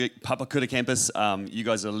Papakura campus, you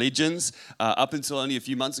guys are legends. Up until only a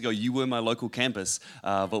few months ago, you were my local campus,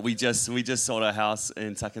 but we just sold our house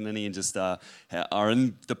in Takanini and just are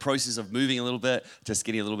in the process of moving a little bit, just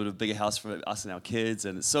getting a little bit of a bigger house for us and our kids.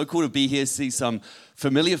 And it's so cool to be here, see some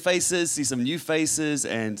familiar faces, see some new faces,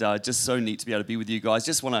 and just so neat to be able to be with you guys.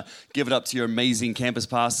 Just want to give it up to your amazing campus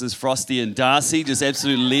pastors, Frosty and Darcy, just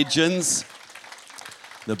absolute legends.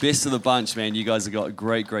 The best of the bunch, man. You guys have got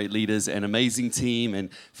great leaders, an amazing team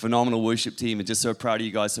and phenomenal worship team, and just so proud of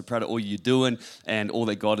you guys, so proud of all you're doing and all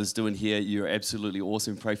that God is doing here. You're absolutely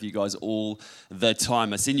awesome. Pray for you guys all the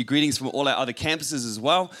time. I send you greetings from all our other campuses as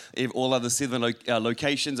well, all other 7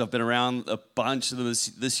 locations. I've been around a bunch of them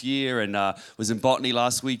this year and was in Botany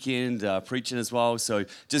last weekend preaching as well. So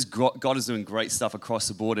just God is doing great stuff across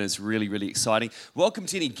the board, and it's really exciting. Welcome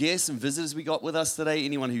to any guests and visitors we got with us today.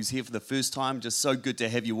 Anyone who's here for the first time, just so good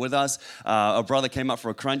to have you with us. A brother came up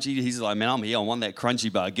for a crunchy. He's like, man, I'm here. I want that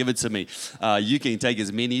crunchy bar. Give it to me. You can take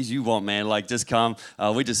as many as you want, man. Like, just come.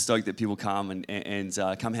 We're just stoked that people come and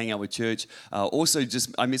come hang out with church. Also,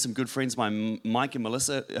 I met some good friends, Mike and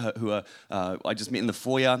Melissa, who I just met in the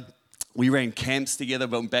foyer. We ran camps together,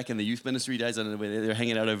 but back in the youth ministry days. I don't know where they're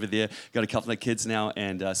hanging out over there. Got a couple of kids now,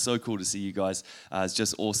 and so cool to see you guys. It's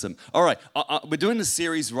just awesome. All right, we're doing a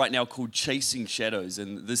series right now called Chasing Shadows,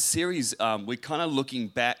 and this series we're kind of looking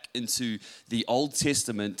back into the Old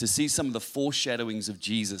Testament to see some of the foreshadowings of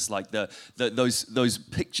Jesus, like those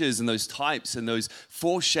pictures and those types and those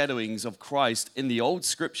foreshadowings of Christ in the old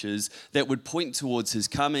scriptures that would point towards His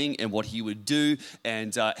coming and what He would do,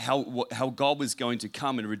 and how God was going to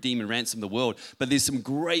come and redeem and ransom the world. But there's some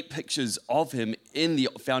great pictures of Him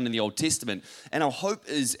found in the Old Testament. And our hope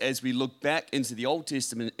is, as we look back into the Old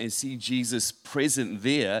Testament and see Jesus present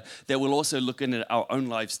there, that we'll also look into our own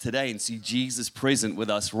lives today and see Jesus present with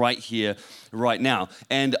us right here, right now.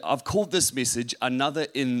 And I've called this message Another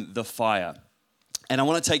in the Fire. And I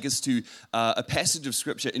want to take us to a passage of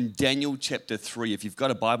Scripture in Daniel chapter 3. If you've got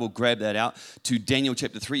a Bible, grab that out to Daniel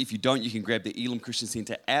chapter 3. If you don't, you can grab the Elam Christian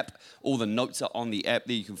Center app. All the notes are on the app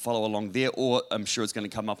there. You can follow along there, or I'm sure it's going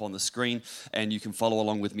to come up on the screen, and you can follow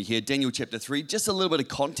along with me here. Daniel chapter 3, just a little bit of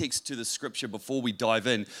context to the Scripture before we dive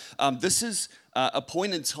in. This is a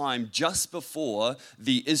point in time just before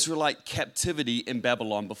the Israelite captivity in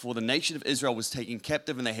Babylon, before the nation of Israel was taken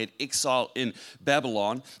captive and they had exile in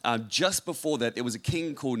Babylon. Just before that, there was a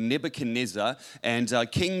king called Nebuchadnezzar, and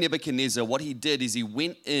King Nebuchadnezzar, what he did is he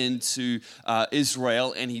went into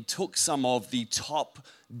Israel and he took some of the top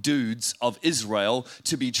dudes of Israel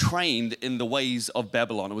to be trained in the ways of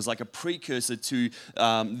Babylon. It was like a precursor to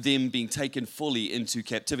them being taken fully into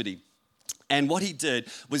captivity. And what he did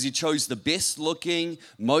was he chose the best looking,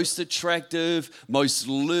 most attractive, most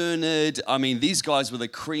learned. I mean, these guys were the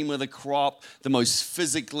cream of the crop, the most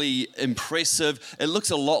physically impressive. It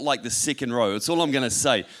looks a lot like the second row. That's all I'm going to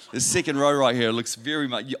say. The second row right here looks very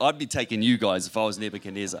much, I'd be taking you guys if I was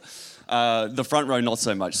Nebuchadnezzar. The front row, not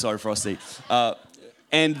so much. Sorry, Frosty.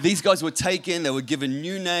 And these guys were taken, they were given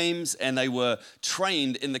new names, and they were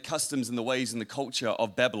trained in the customs and the ways and the culture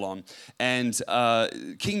of Babylon. And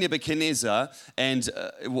King Nebuchadnezzar, and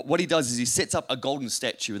what he does is he sets up a golden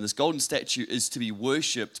statue, and this golden statue is to be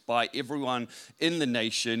worshipped by everyone in the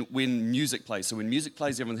nation when music plays. So when music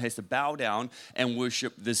plays, everyone has to bow down and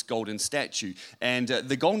worship this golden statue. And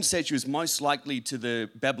the golden statue is most likely to the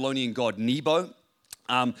Babylonian god Nebo.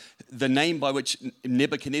 The name by which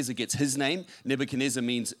Nebuchadnezzar gets his name. Nebuchadnezzar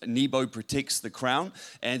means Nebo protects the crown.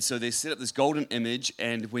 And so they set up this golden image,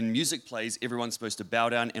 and when music plays, everyone's supposed to bow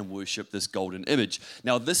down and worship this golden image.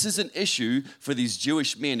 Now, this is an issue for these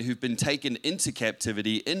Jewish men who've been taken into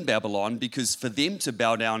captivity in Babylon, because for them to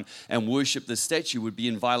bow down and worship the statue would be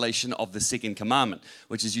in violation of the second commandment,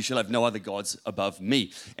 which is you shall have no other gods above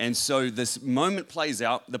me. And so this moment plays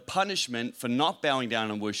out. The punishment for not bowing down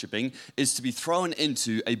and worshiping is to be thrown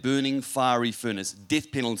into a burning fiery furnace,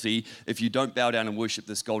 death penalty if you don't bow down and worship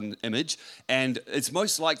this golden image. And it's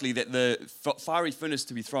most likely that the fiery furnace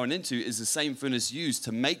to be thrown into is the same furnace used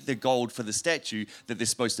to make the gold for the statue that they're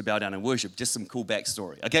supposed to bow down and worship. Just some cool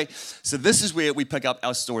backstory, okay? So this is where we pick up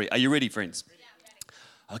our story. Are you ready, friends?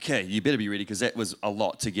 Okay, you better be ready, because that was a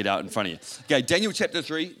lot to get out in front of you. Okay, Daniel chapter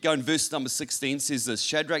 3, go in verse number 16, says this: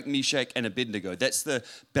 Shadrach, Meshach, and Abednego. That's the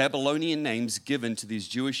Babylonian names given to these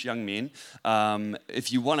Jewish young men.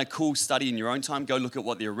 If you want a cool study in your own time, go look at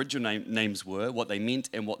what the original names were, what they meant,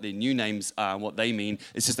 and what their new names are, what they mean.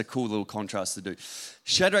 It's just a cool little contrast to do.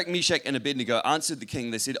 Shadrach, Meshach, and Abednego answered the king.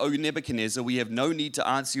 They said, O Nebuchadnezzar, we have no need to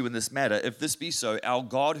answer you in this matter. If this be so, our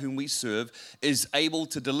God whom we serve is able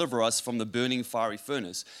to deliver us from the burning fiery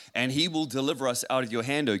furnace. furnace, and he will deliver us out of your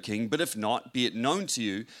hand, O king. But if not, be it known to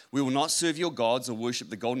you, we will not serve your gods or worship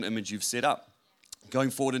the golden image you've set up.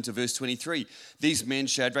 Going forward into verse 23, these men,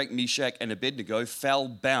 Shadrach, Meshach, and Abednego, fell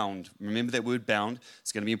bound. Remember that word bound.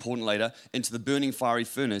 It's going to be important later. Into the burning fiery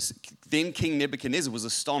furnace. Then King Nebuchadnezzar was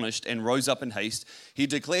astonished and rose up in haste. He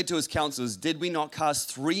declared to his counselors, did we not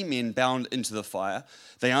cast 3 men bound into the fire?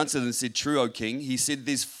 They answered and said, true, O king. He said,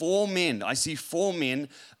 there's 4 men. I see 4 men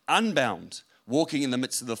unbound, walking in the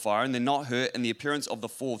midst of the fire, and they're not hurt, and the appearance of the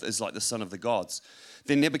 4th is like the son of the gods.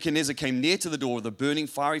 Then Nebuchadnezzar came near to the door of the burning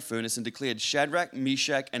fiery furnace and declared, Shadrach,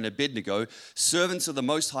 Meshach, and Abednego, servants of the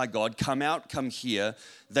Most High God, come out, come here.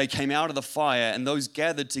 They came out of the fire, and those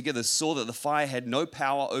gathered together saw that the fire had no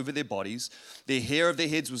power over their bodies. Their hair of their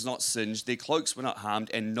heads was not singed, their cloaks were not harmed,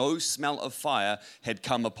 and no smell of fire had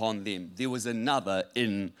come upon them. There was another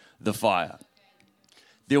in the fire.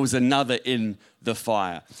 There was another in the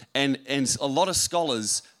fire. And a lot of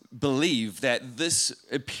scholars believe that this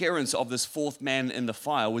appearance of this 4th man in the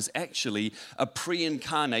fire was actually a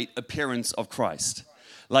pre-incarnate appearance of Christ.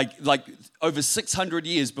 Like over 600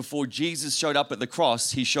 years before Jesus showed up at the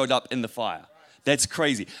cross, he showed up in the fire. That's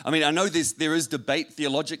crazy. I mean, I know there is debate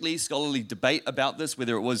theologically, scholarly debate about this,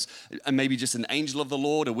 whether it was maybe just an angel of the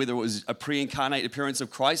Lord or whether it was a pre-incarnate appearance of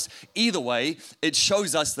Christ. Either way, it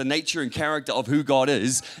shows us the nature and character of who God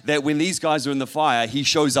is, that when these guys are in the fire, he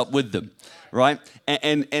shows up with them. Right?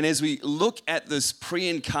 And as we look at this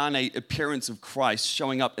pre-incarnate appearance of Christ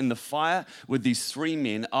showing up in the fire with these 3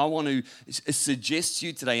 men, I want to suggest to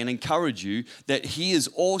you today and encourage you that he is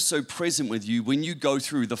also present with you when you go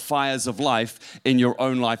through the fires of life in your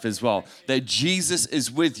own life as well. That Jesus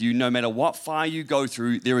is with you no matter what fire you go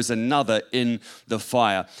through, there is another in the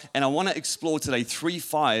fire. And I want to explore today 3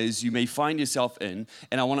 fires you may find yourself in,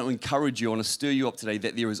 and I want to encourage you, I want to stir you up today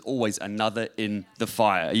that there is always another in the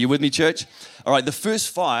fire. Are you with me, church? All right, the first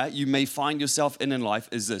fire you may find yourself in life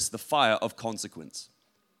is this, the fire of consequence.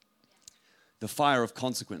 The fire of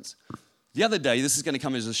consequence. The other day, this is going to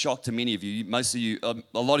come as a shock to many of you. Most of you,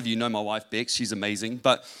 a lot of you know my wife, Bex. She's amazing.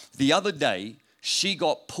 But the other day, she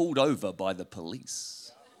got pulled over by the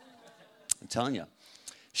police. I'm telling you.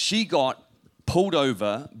 She got pulled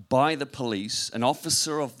over by the police, an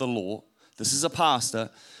officer of the law. This is a pastor,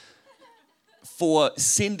 for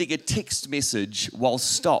sending a text message while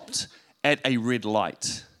stopped at a red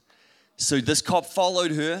light. So this cop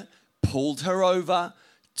followed her, pulled her over,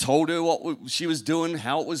 told her what she was doing,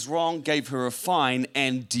 how it was wrong, gave her a fine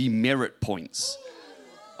and demerit points.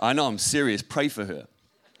 I know, I'm serious. Pray for her.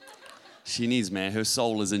 She needs, man. Her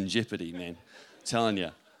soul is in jeopardy, man. I'm telling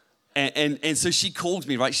you. And so she called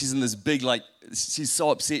me, right? She's in this big, she's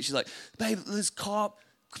so upset. She's like, babe, this cop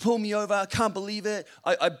pulled me over. I can't believe it.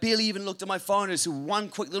 I barely even looked at my phone. It's one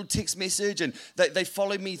quick little text message, and they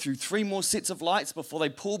followed me through 3 more sets of lights before they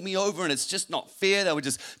pulled me over, and it's just not fair. They were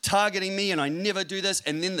just targeting me, and I never do this.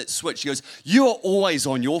 And then that switch. She goes, you are always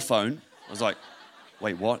on your phone. I was like,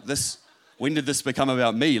 wait, what? When did this become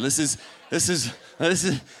about me? This is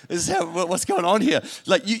how, what's going on here?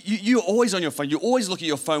 Like you're always on your phone. You always look at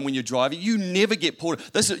your phone when you're driving. You never get pulled.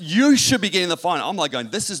 You should be getting the fine. I'm like going,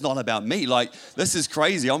 this is not about me. Like, this is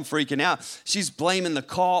crazy. I'm freaking out. She's blaming the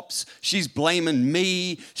cops. She's blaming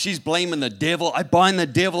me. She's blaming the devil. I bind the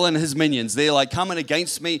devil and his minions. They're like coming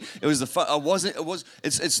against me.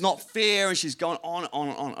 It's not fair. And she's going on and on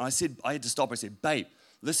and on. And I had to stop. I said, babe,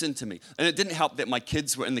 listen to me. And it didn't help that my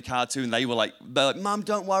kids were in the car too, and they're like, Mom,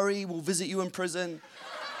 don't worry, we'll visit you in prison.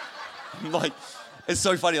 Like, it's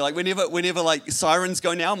so funny. Like, whenever like sirens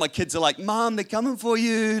go now, my kids are like, Mom, they're coming for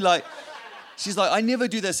you. Like, she's like, I never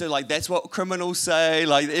do this. So like, that's what criminals say.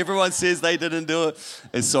 Like, everyone says they didn't do it.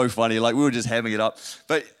 It's so funny. Like, we were just having it up.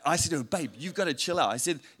 But I said to her, babe, you've got to chill out. I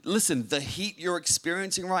said, listen, the heat you're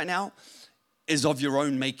experiencing right now is of your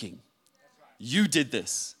own making. You did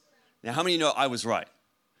this. Now, how many know I was right?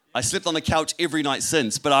 I slept on the couch every night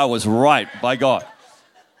since, but I was right, by God.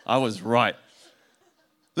 I was right.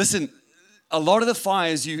 Listen, a lot of the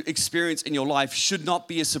fires you experience in your life should not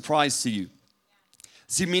be a surprise to you.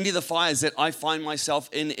 See, many of the fires that I find myself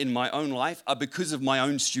in my own life are because of my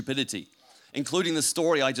own stupidity, including the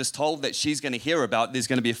story I just told that she's going to hear about. There's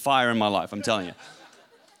going to be a fire in my life, I'm telling you.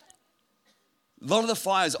 A lot of the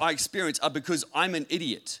fires I experience are because I'm an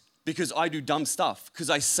idiot. Because I do dumb stuff,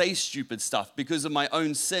 because I say stupid stuff, because of my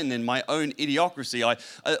own sin and my own idiocracy.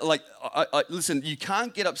 Listen, you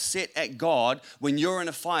can't get upset at God when you're in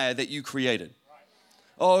a fire that you created.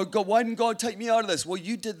 Oh, God, why didn't God take me out of this? Well,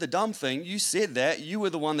 you did the dumb thing. You said that. You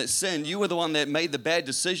were the one that sinned. You were the one that made the bad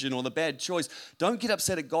decision or the bad choice. Don't get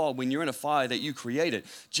upset at God when you're in a fire that you created.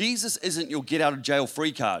 Jesus isn't your get out of jail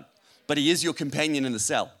free card, but he is your companion in the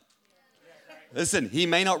cell. Listen, he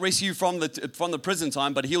may not rescue you from the prison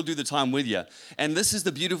time, but he'll do the time with you. And this is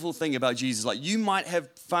the beautiful thing about Jesus. Like, you might have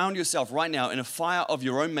found yourself right now in a fire of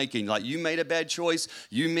your own making. Like, you made a bad choice,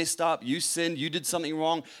 you messed up, you sinned, you did something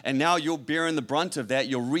wrong, and now you're bearing the brunt of that.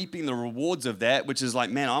 You're reaping the rewards of that, which is like,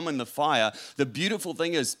 man, I'm in the fire. The beautiful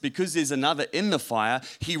thing is, because there's another in the fire,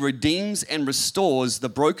 he redeems and restores the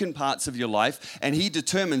broken parts of your life, and he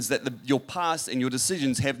determines that your past and your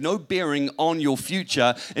decisions have no bearing on your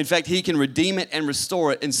future. In fact, he can redeem it and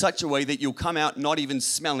restore it in such a way that you'll come out not even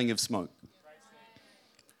smelling of smoke.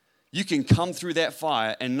 You can come through that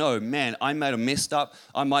fire and know, man, I might have messed up.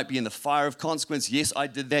 I might be in the fire of consequence. Yes, I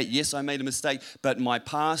did that. Yes, I made a mistake. But my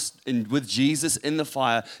past with Jesus in the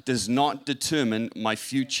fire does not determine my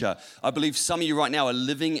future. I believe some of you right now are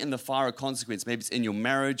living in the fire of consequence. Maybe it's in your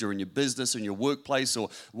marriage or in your business or in your workplace or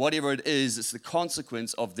whatever it is. It's the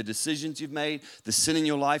consequence of the decisions you've made, the sin in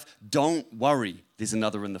your life. Don't worry. There's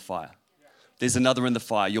another in the fire. There's another in the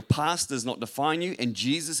fire. Your past does not define you, and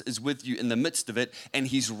Jesus is with you in the midst of it, and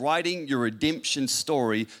he's writing your redemption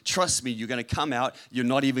story. Trust me, you're going to come out. You're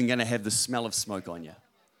not even going to have the smell of smoke on you.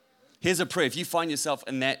 Here's a prayer. If you find yourself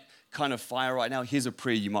in that kind of fire right now, here's a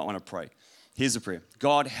prayer you might want to pray. Here's a prayer.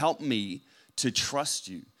 God, help me to trust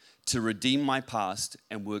you, to redeem my past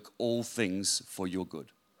and work all things for your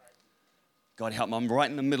good. God, help me. I'm right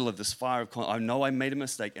in the middle of this fire. I know I made a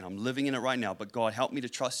mistake and I'm living in it right now, but God, help me to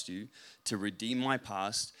trust you, to redeem my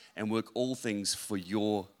past and work all things for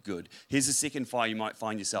your good. Here's the second fire you might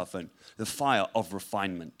find yourself in, the fire of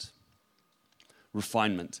refinement.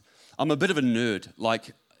 Refinement. I'm a bit of a nerd.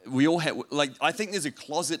 Like, we all have, like, I think there's a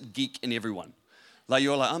closet geek in everyone. Like,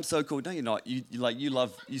 you're like, I'm so cool. No, you're not.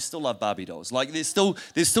 You still love Barbie dolls. Like, there's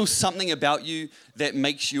still something about you that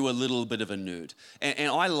makes you a little bit of a nerd. And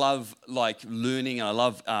I love, like, learning, and I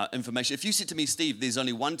love information. If you said to me, Steve, there's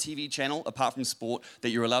only one TV channel apart from sport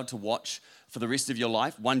that you're allowed to watch for the rest of your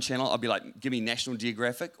life, one channel, I'd be like, give me National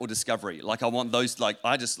Geographic or Discovery. Like, I want those, like,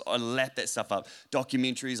 I lap that stuff up.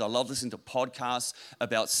 Documentaries, I love listening to podcasts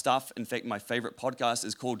about stuff. In fact, my favorite podcast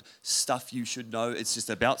is called Stuff You Should Know. It's just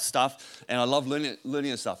about stuff, and I love learning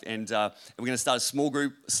this stuff. And we're going to start a small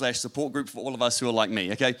group / support group for all of us who are like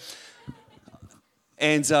me, okay?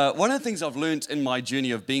 And one of the things I've learned in my journey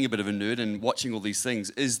of being a bit of a nerd and watching all these things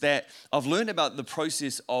is that I've learned about the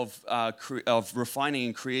process of refining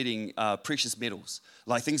and creating precious metals,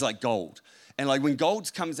 like things like gold. And like when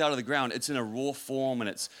gold comes out of the ground, it's in a raw form and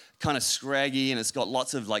it's kind of scraggy and it's got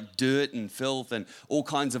lots of like dirt and filth and all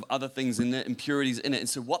kinds of other things in it, impurities in it. And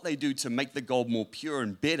so what they do to make the gold more pure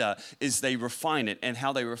and better is they refine it. And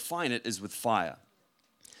how they refine it is with fire.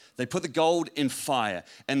 They put the gold in fire,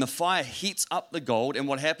 and the fire heats up the gold, and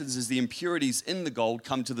what happens is the impurities in the gold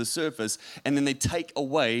come to the surface, and then they take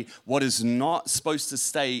away what is not supposed to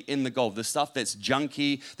stay in the gold, the stuff that's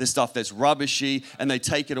junky, the stuff that's rubbishy, and they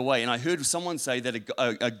take it away. And I heard someone say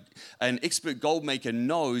that an expert gold maker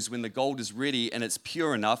knows when the gold is ready and it's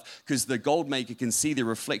pure enough because the gold maker can see the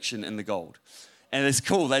reflection in the gold. And it's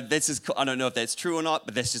cool. That's just cool. I don't know if that's true or not,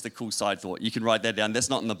 but that's just a cool side thought. You can write that down. That's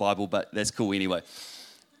not in the Bible, but that's cool anyway.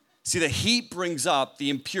 See, the heat brings up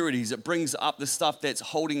the impurities. It brings up the stuff that's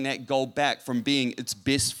holding that gold back from being its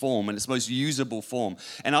best form and its most usable form.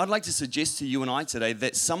 And I'd like to suggest to you and I today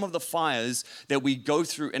that some of the fires that we go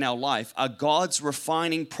through in our life are God's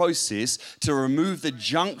refining process to remove the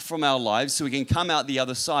junk from our lives so we can come out the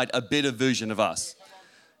other side a better version of us.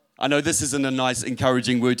 I know this isn't a nice,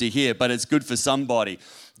 encouraging word to hear, but it's good for somebody.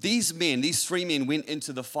 These three men went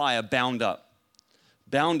into the fire bound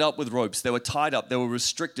up with ropes. They were tied up. They were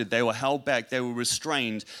restricted. They were held back. They were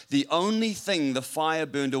restrained. The only thing the fire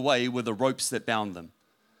burned away were the ropes that bound them.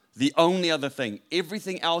 The only other thing.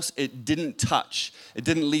 Everything else it didn't touch. It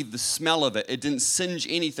didn't leave the smell of it. It didn't singe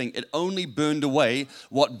anything. It only burned away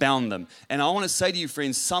what bound them. And I want to say to you,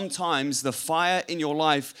 friends, sometimes the fire in your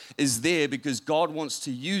life is there because God wants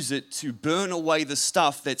to use it to burn away the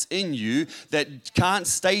stuff that's in you that can't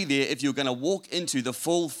stay there if you're going to walk into the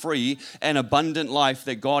full, free, and abundant life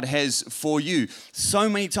that God has for you. So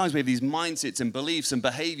many times we have these mindsets and beliefs and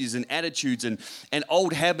behaviors and attitudes and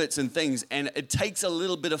old habits and things, and it takes a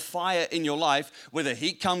little bit of fire in your life where the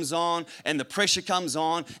heat comes on and the pressure comes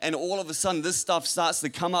on and all of a sudden this stuff starts to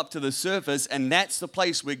come up to the surface, and that's the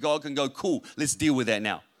place where God can go, cool, let's deal with that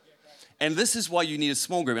now. And this is why you need a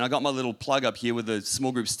small group. And I got my little plug up here with the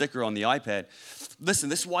small group sticker on the iPad. Listen,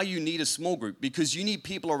 this is why you need a small group, because you need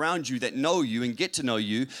people around you that know you and get to know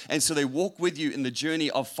you. And so they walk with you in the journey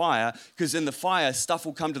of fire, because in the fire, stuff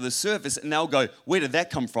will come to the surface and they'll go, where did that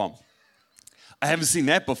come from? I haven't seen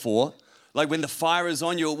that before. Like when the fire is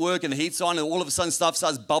on you at work and the heat's on and all of a sudden stuff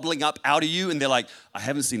starts bubbling up out of you and they're like, I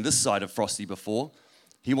haven't seen this side of Frosty before.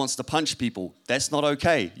 He wants to punch people. That's not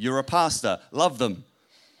okay. You're a pastor. Love them.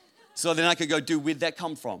 So then I could go, dude, where'd that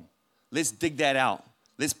come from? Let's dig that out.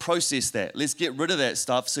 Let's process that. Let's get rid of that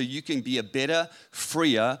stuff so you can be a better,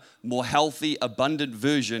 freer, more healthy, abundant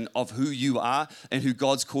version of who you are and who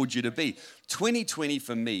God's called you to be. 2020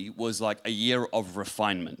 for me was like a year of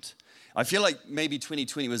refinement. I feel like maybe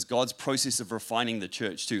 2020 was God's process of refining the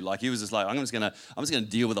church too. Like he was just like, I'm just gonna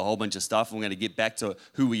deal with a whole bunch of stuff. And we're gonna get back to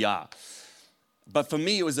who we are. But for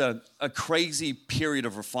me, it was a crazy period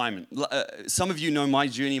of refinement. Some of you know my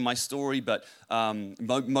journey, my story, but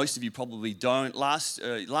most of you probably don't.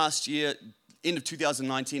 Last year, end of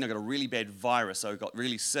 2019, I got a really bad virus. I got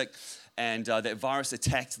really sick, and that virus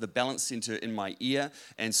attacked the balance center in my ear,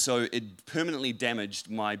 and so it permanently damaged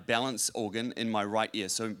my balance organ in my right ear.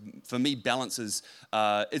 So for me, balance is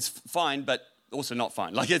it's fine, but also not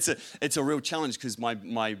fine. Like it's a real challenge because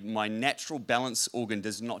my natural balance organ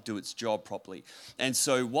does not do its job properly. And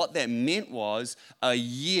so what that meant was a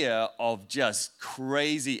year of just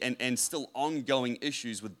crazy and still ongoing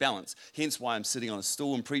issues with balance. Hence why I'm sitting on a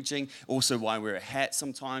stool and preaching. Also why I wear a hat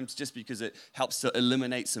sometimes, just because it helps to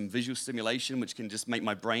eliminate some visual stimulation, which can just make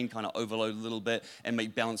my brain kind of overload a little bit and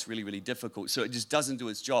make balance really, really difficult. So it just doesn't do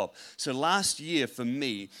its job. So last year for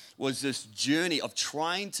me was this journey of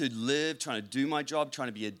trying to live, trying to do my job, trying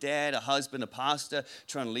to be a dad, a husband, a pastor,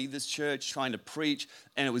 trying to lead this church, trying to preach,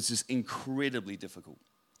 and it was just incredibly difficult.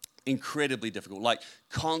 Incredibly difficult, like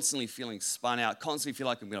constantly feeling spun out, constantly feel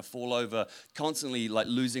like I'm going to fall over, constantly like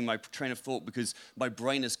losing my train of thought because my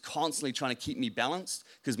brain is constantly trying to keep me balanced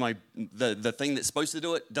because the thing that's supposed to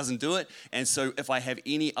do it doesn't do it. And so if I have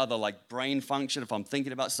any other like brain function, if I'm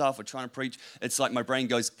thinking about stuff or trying to preach, it's like my brain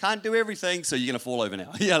goes, can't do everything, so you're going to fall over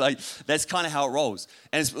now. Yeah, like that's kind of how it rolls.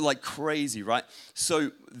 And it's like crazy, right?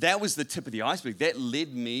 So that was the tip of the iceberg. That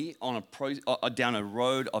led me on down a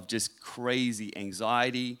road of just crazy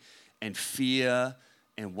anxiety and fear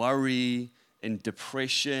and worry and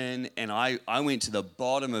depression, and I went to the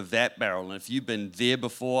bottom of that barrel. And if you've been there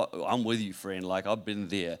before, I'm with you, friend. Like I've been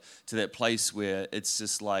there to that place where it's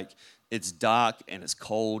just like it's dark and it's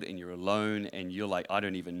cold and you're alone and you're like, I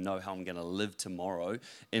don't even know how I'm going to live tomorrow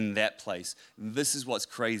in that place. This is what's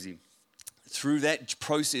crazy. Through that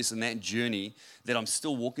process and that journey that I'm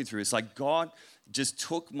still walking through, it's like God just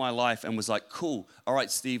took my life and was like, cool, all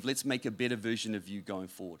right, Steve, let's make a better version of you going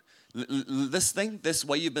forward. This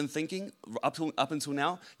way you've been thinking up until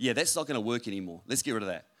now, yeah, that's not going to work anymore. Let's get rid of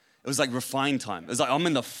that. It was like refine time. It was like, I'm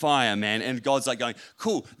in the fire, man. And God's like going,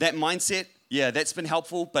 cool, that mindset, yeah, that's been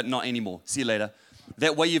helpful, but not anymore. See you later.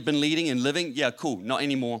 That way you've been leading and living, yeah, cool, not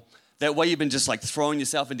anymore. That way you've been just like throwing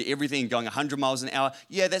yourself into everything and going 100 miles an hour.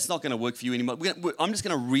 Yeah, that's not going to work for you anymore. I'm just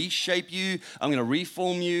going to reshape you. I'm going to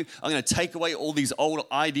reform you. I'm going to take away all these old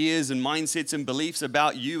ideas and mindsets and beliefs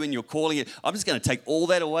about you and your calling. I'm just going to take all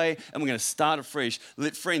that away and we're going to start afresh.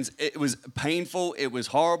 Friends, it was painful. It was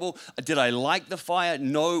horrible. Did I like the fire?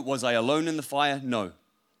 No. Was I alone in the fire? No.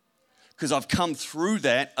 Because I've come through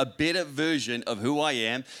that, a better version of who I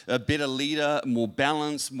am, a better leader, more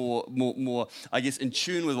balanced, more, I guess, in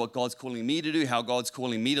tune with what God's calling me to do, how God's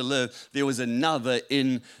calling me to live. There was another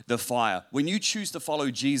in the fire. When you choose to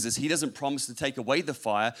follow Jesus, he doesn't promise to take away the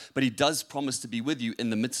fire, but he does promise to be with you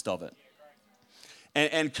in the midst of it.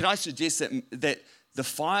 And can I suggest that the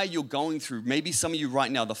fire you're going through, maybe some of you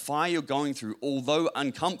right now, the fire you're going through, although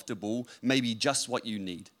uncomfortable, may be just what you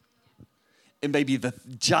need. It may be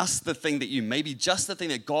just the thing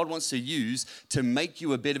that God wants to use to make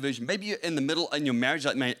you a better version. Maybe you're in the middle in your marriage,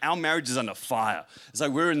 like, man, our marriage is under fire. It's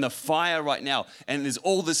like we're in the fire right now, and there's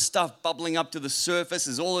all this stuff bubbling up to the surface.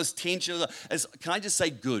 There's all this tension. Can I just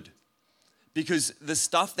say good? Because the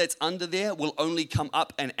stuff that's under there will only come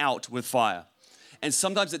up and out with fire. And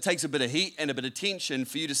sometimes it takes a bit of heat and a bit of tension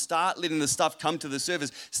for you to start letting the stuff come to the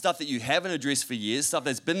surface, stuff that you haven't addressed for years, stuff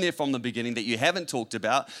that's been there from the beginning, that you haven't talked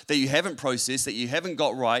about, that you haven't processed, that you haven't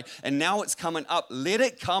got right, and now it's coming up. Let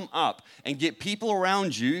it come up and get people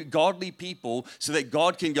around you, godly people, so that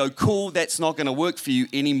God can go, cool, that's not going to work for you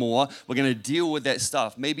anymore. We're going to deal with that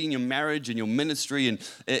stuff. Maybe in your marriage, in your ministry, and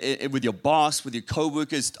with your boss, with your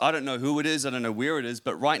co-workers. I don't know who it is. I don't know where it is.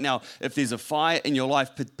 But right now, if there's a fire in your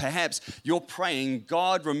life, perhaps you're praying,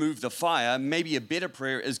 God remove the fire. Maybe a better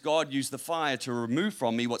prayer is, God use the fire to remove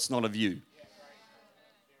from me what's not of you.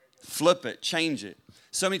 Flip it, change it.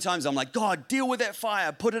 So many times I'm like, God, deal with that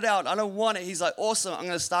fire, put it out. I don't want it. He's like, awesome, I'm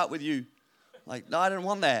going to start with you. Like, no, I didn't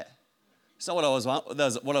want that. It's not what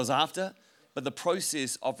I was after, but the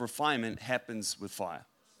process of refinement happens with fire.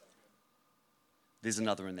 There's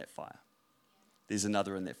another in that fire. there's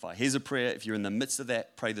another in that fire. Here's a prayer. If you're in the midst of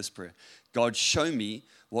that, pray this prayer. God, show me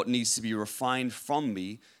what needs to be refined from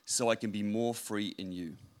me so I can be more free in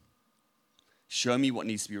you. Show me what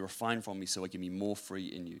needs to be refined from me so I can be more free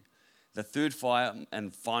in you. The third fire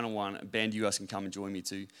and final one, band, you guys can come and join me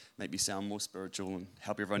to make me sound more spiritual and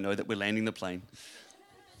help everyone know that we're landing the plane.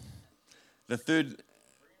 The third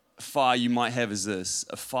fire you might have is this,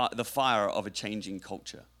 the fire of a changing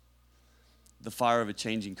culture. The fire of a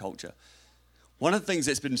changing culture. One of the things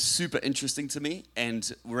that's been super interesting to me,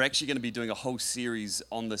 and we're actually going to be doing a whole series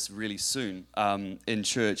on this really soon in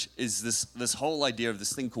church, is this whole idea of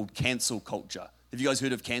this thing called cancel culture. Have you guys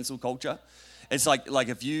heard of cancel culture? It's like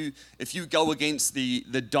if you go against the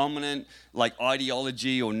dominant like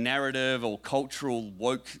ideology or narrative or cultural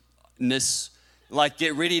wokeness, like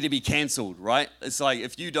get ready to be canceled, right? It's like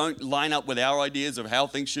if you don't line up with our ideas of how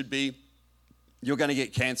things should be, you're going to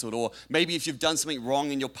get canceled. Or maybe if you've done something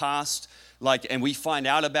wrong in your past, and we find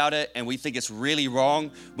out about it and we think it's really wrong,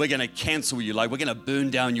 we're going to cancel you. Like we're going to burn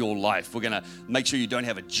down your life. We're going to make sure you don't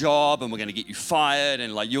have a job and we're going to get you fired.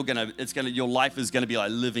 And like your life is going to be like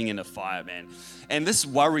living in a fire, man. And this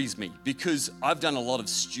worries me because I've done a lot of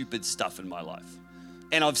stupid stuff in my life.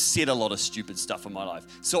 And I've said a lot of stupid stuff in my life.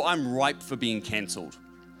 So I'm ripe for being canceled.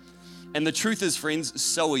 And the truth is, friends,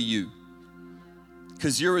 so are you.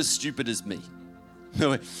 Because you're as stupid as me.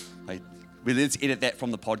 Let's edit that from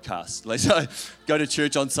the podcast. Let's go to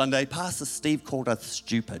church on Sunday. Pastor Steve called us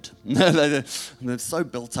stupid. They're so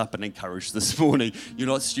built up and encouraged this morning. You're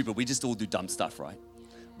not stupid. We just all do dumb stuff, right?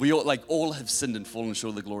 We all have sinned and fallen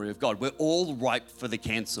short of the glory of God. We're all ripe for the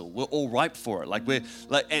cancel. We're all ripe for it.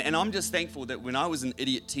 And I'm just thankful that when I was an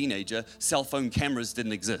idiot teenager, cell phone cameras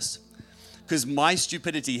didn't exist. Because my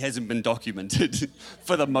stupidity hasn't been documented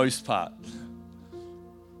for the most part.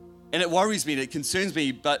 And it worries me, and it concerns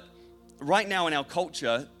me, but right now in our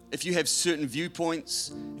culture, if you have certain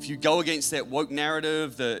viewpoints, if you go against that woke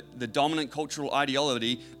narrative, the dominant cultural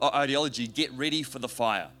ideology, get ready for the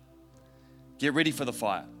fire. Get ready for the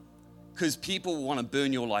fire. Because people want to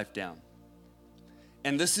burn your life down.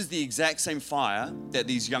 And this is the exact same fire that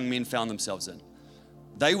these young men found themselves in.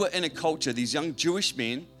 They were in a culture, these young Jewish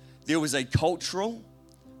men, there was a cultural,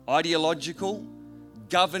 ideological,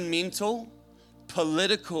 governmental,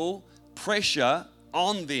 political pressure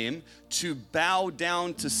on them to bow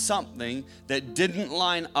down to something that didn't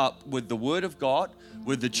line up with the Word of God,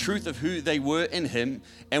 with the truth of who they were in Him,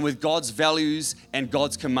 and with God's values and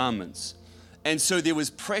God's commandments. And so there was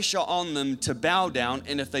pressure on them to bow down,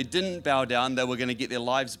 and if they didn't bow down, they were going to get their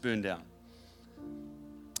lives burned down.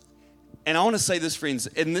 And I want to say this, friends,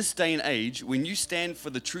 in this day and age, when you stand for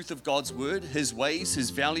the truth of God's Word, His ways, His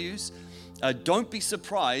values, don't be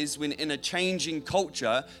surprised when in a changing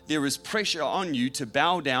culture, there is pressure on you to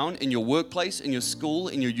bow down in your workplace, in your school,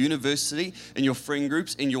 in your university, in your friend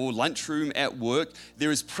groups, in your lunchroom at work. There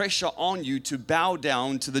is pressure on you to bow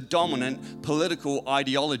down to the dominant political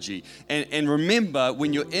ideology. And remember,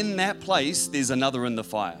 when you're in that place, there's another in the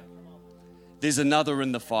fire. There's another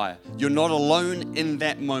in the fire. You're not alone in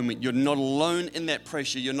that moment. You're not alone in that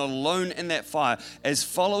pressure. You're not alone in that fire. As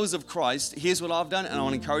followers of Christ, here's what I've done, and I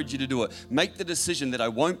want to encourage you to do it. Make the decision that I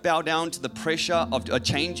won't bow down to the pressure of a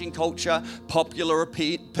changing culture, popular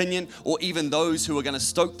opinion, or even those who are going to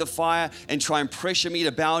stoke the fire and try and pressure me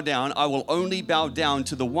to bow down. I will only bow down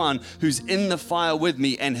to the one who's in the fire with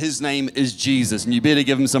me, and His name is Jesus. And you better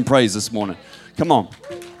give Him some praise this morning. Come on.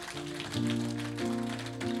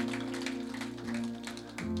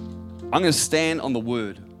 I'm going to stand on the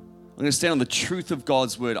Word. I'm going to stand on the truth of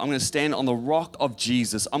God's Word. I'm going to stand on the rock of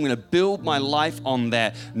Jesus. I'm going to build my life on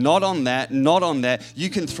that, not on that, not on that. You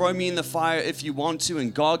can throw me in the fire if you want to,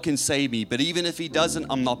 and God can save me. But even if He doesn't,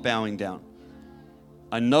 I'm not bowing down.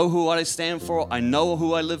 I know who I stand for. I know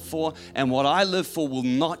who I live for. And what I live for will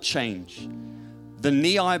not change. The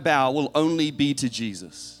knee I bow will only be to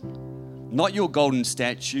Jesus. Not your golden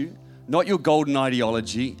statue. Not your golden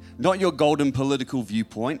ideology, not your golden political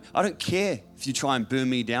viewpoint. I don't care if you try and burn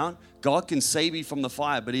me down. God can save me from the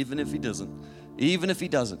fire, but even if He doesn't,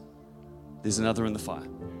 there's another in the fire.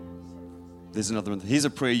 There's another. Here's a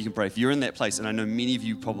prayer you can pray. If you're in that place, and I know many of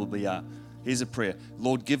you probably are, here's a prayer.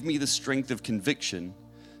 Lord, give me the strength of conviction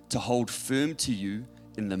to hold firm to You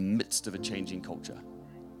in the midst of a changing culture.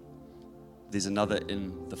 There's another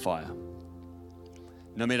in the fire.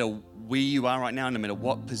 No matter where you are right now, no matter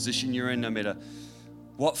what position you're in, no matter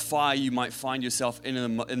what fire you might find yourself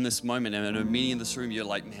in this moment. And in a meeting in this room, you're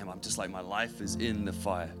like, man, I'm just like, my life is in the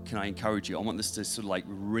fire. Can I encourage you? I want this to sort of like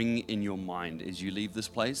ring in your mind as you leave this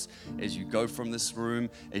place, as you go from this room,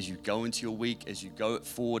 as you go into your week, as you go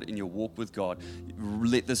forward in your walk with God.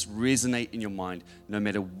 Let this resonate in your mind. No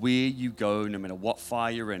matter where you go, no matter what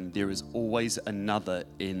fire you're in, there is always another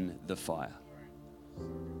in the fire.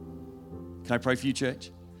 Can I pray for you,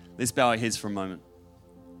 church? Let's bow our heads for a moment.